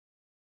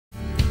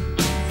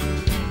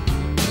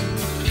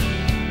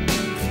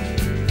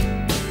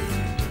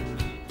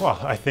Well,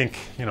 I think,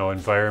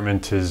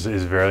 environment is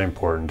very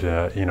important.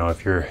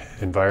 If your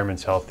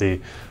environment's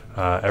healthy,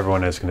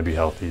 everyone is going to be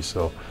healthy.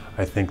 So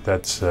I think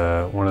that's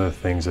one of the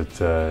things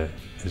that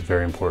is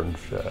very important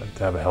to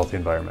have a healthy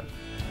environment.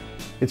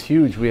 It's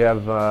huge. We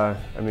have,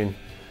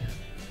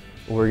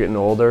 we're getting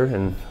older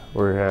and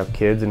we're going to have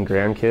kids and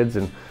grandkids,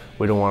 and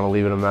we don't want to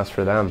leave it a mess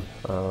for them.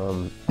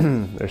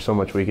 There's so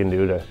much we can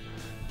do to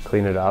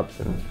clean it up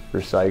and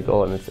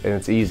recycle, and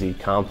it's easy.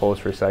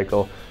 Compost,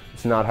 recycle.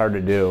 It's not hard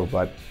to do,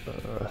 but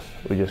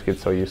we just get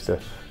so used to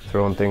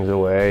throwing things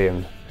away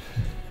and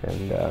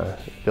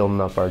building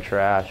up our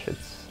trash.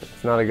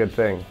 It's not a good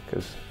thing,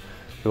 because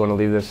we want to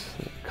leave this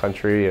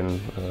country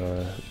and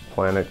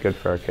planet good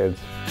for our kids.